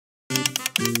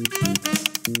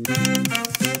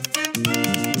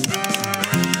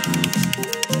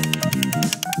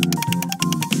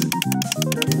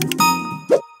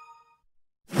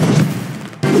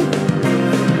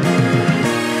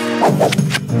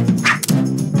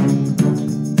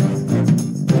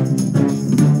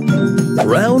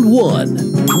Round 1.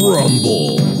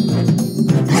 Rumble.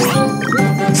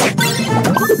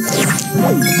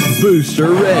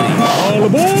 Booster ready. All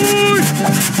aboard!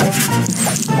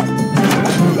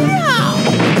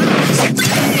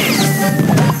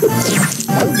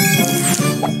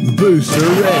 Booster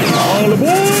ready. All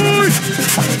aboard!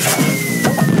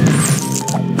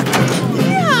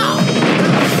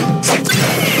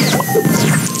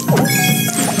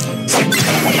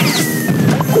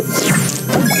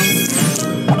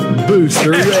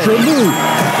 Booster extra ready. Move.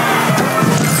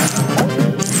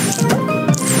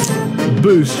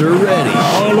 Booster ready.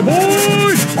 All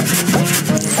aboard!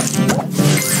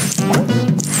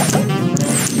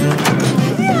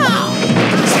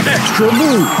 Extra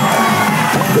move.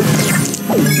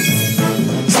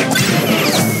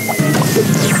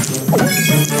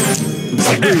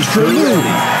 Extra move.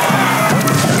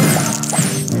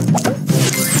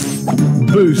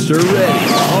 Booster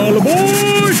ready. All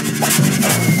aboard!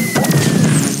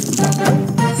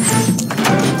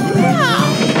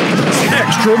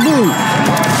 Extra move.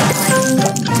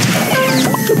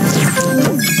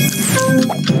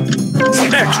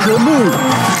 Extra move.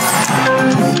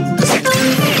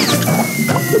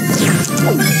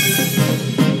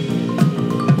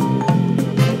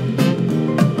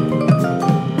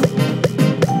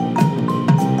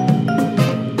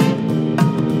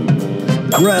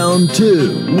 Round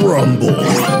 2. Rumble.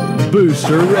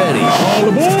 Booster ready. All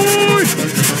aboard!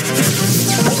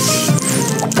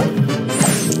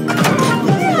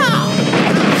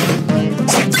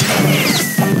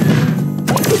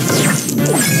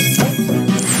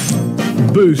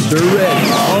 Booster ready.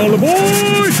 All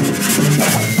aboard!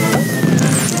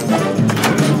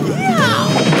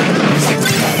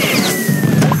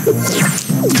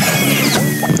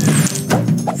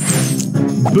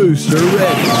 Booster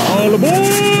ready. All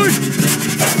aboard!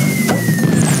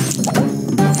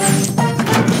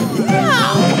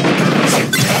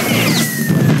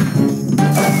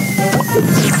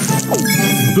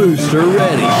 Booster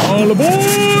ready. All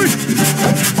aboard!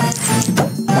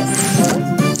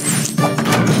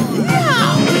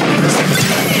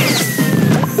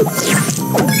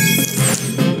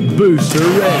 Booster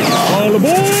ready. All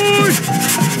aboard!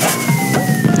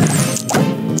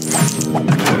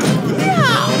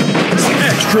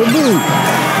 Extra move.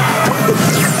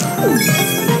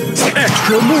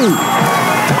 Extra move.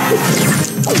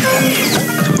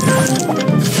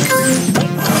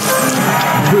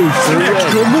 Booster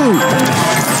extra move.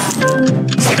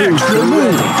 Extra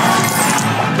move.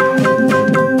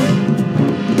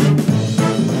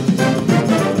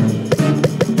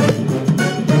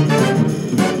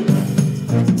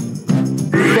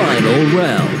 Final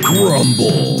round.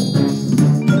 Rumble.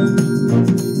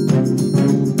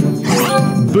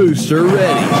 Booster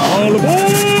ready. All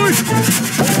aboard!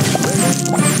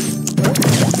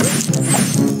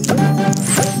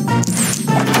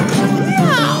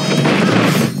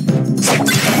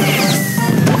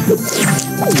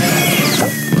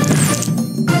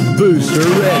 Booster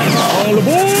ready. All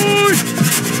aboard!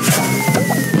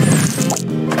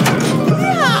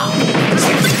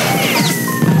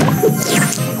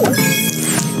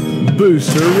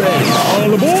 Booster ready.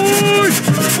 All aboard!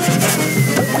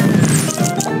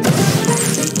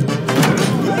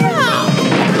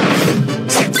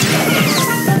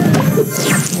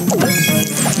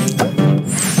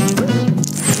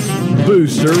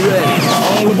 Booster ready.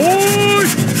 All aboard!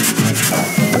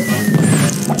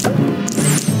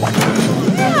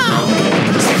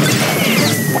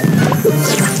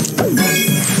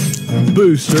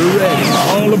 Booster ready.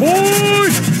 All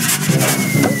aboard!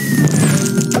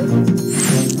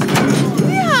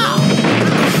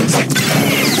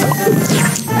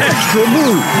 Extra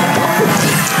move.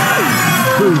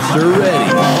 Booster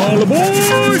ready. All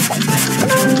aboard!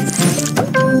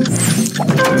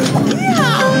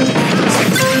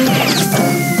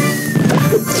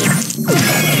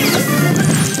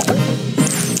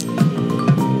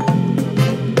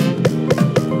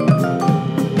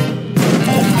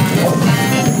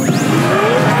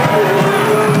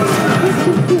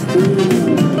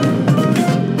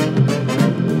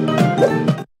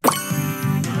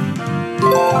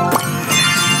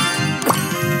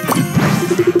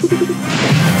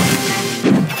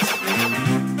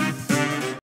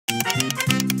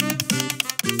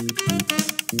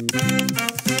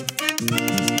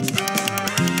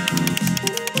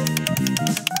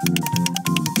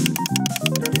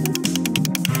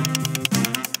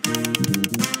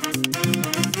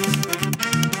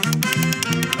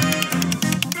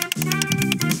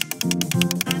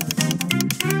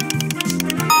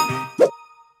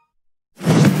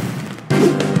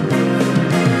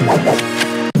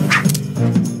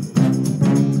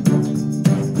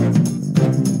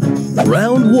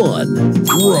 1.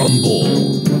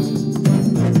 Rumble.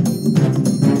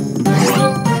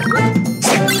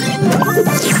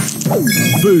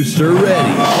 Booster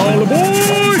ready. All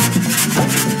aboard!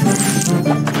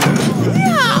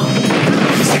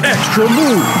 Extra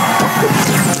move.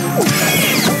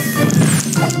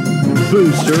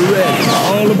 Booster ready.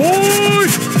 All aboard!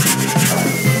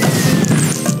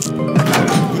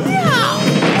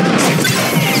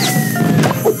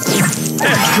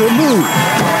 Extra move.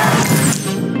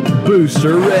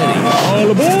 Booster ready.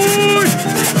 All aboard!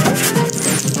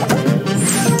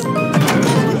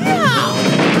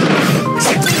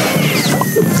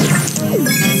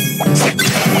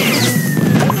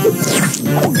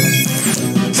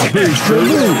 Extra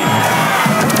move.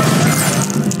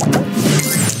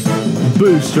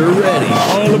 Booster ready.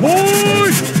 All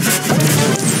aboard!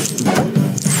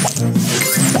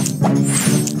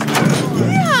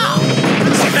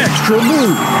 Extra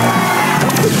move.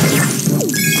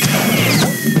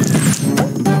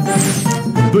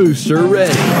 Booster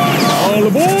ready. All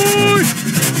aboard!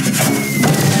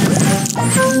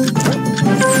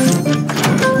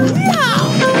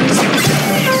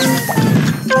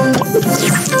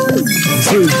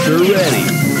 Booster ready.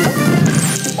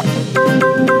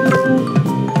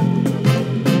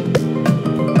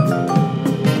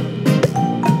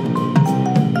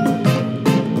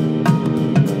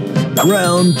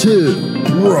 Round 2.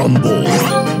 Rumble.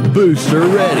 Booster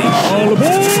ready. All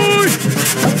aboard!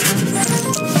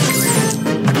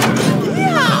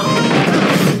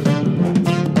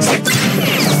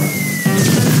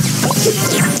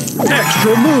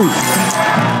 Extra move.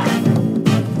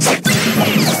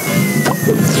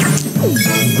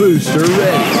 Booster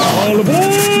ready. All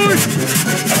aboard!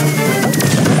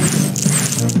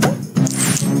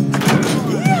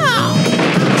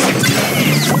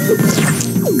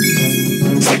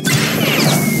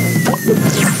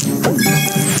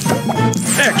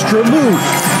 Extra move.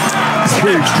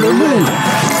 Extra move.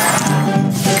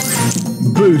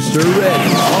 Booster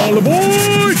ready. All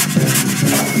aboard!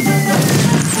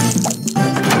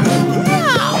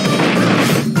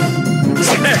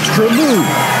 Extra move.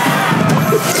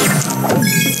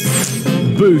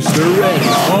 Booster ready.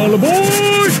 All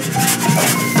aboard!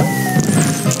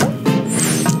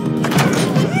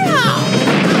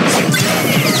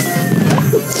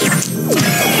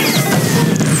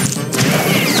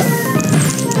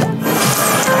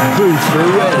 Booster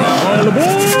ready. All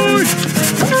aboard!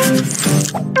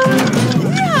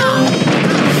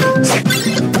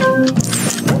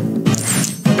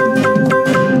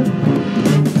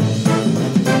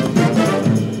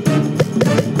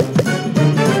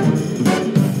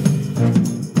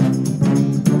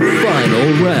 Final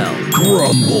round.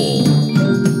 Rumble.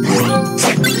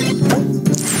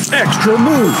 Extra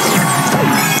move.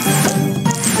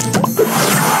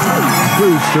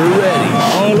 Booster ready.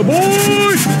 All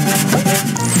aboard!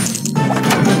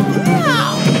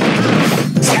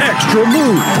 Extra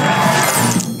move.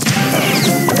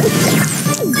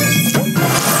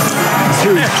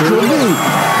 Extra move.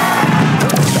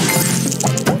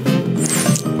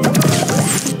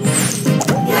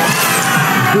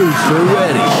 Booster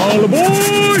ready. All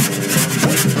aboard!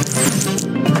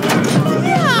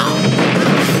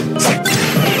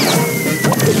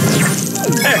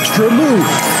 Extra move.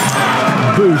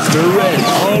 Booster ready.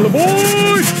 All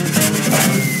aboard!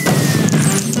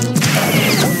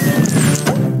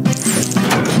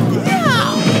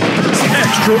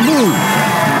 Extra move.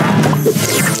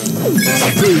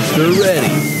 Booster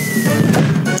ready.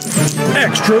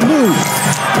 Extra move.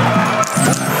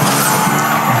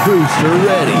 Booster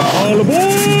ready. All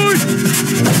aboard!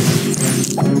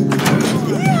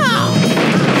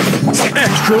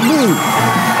 Extra move.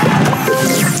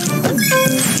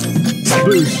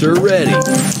 Booster ready.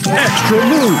 Extra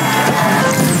move.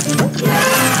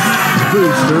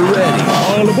 Booster ready.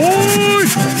 All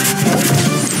aboard!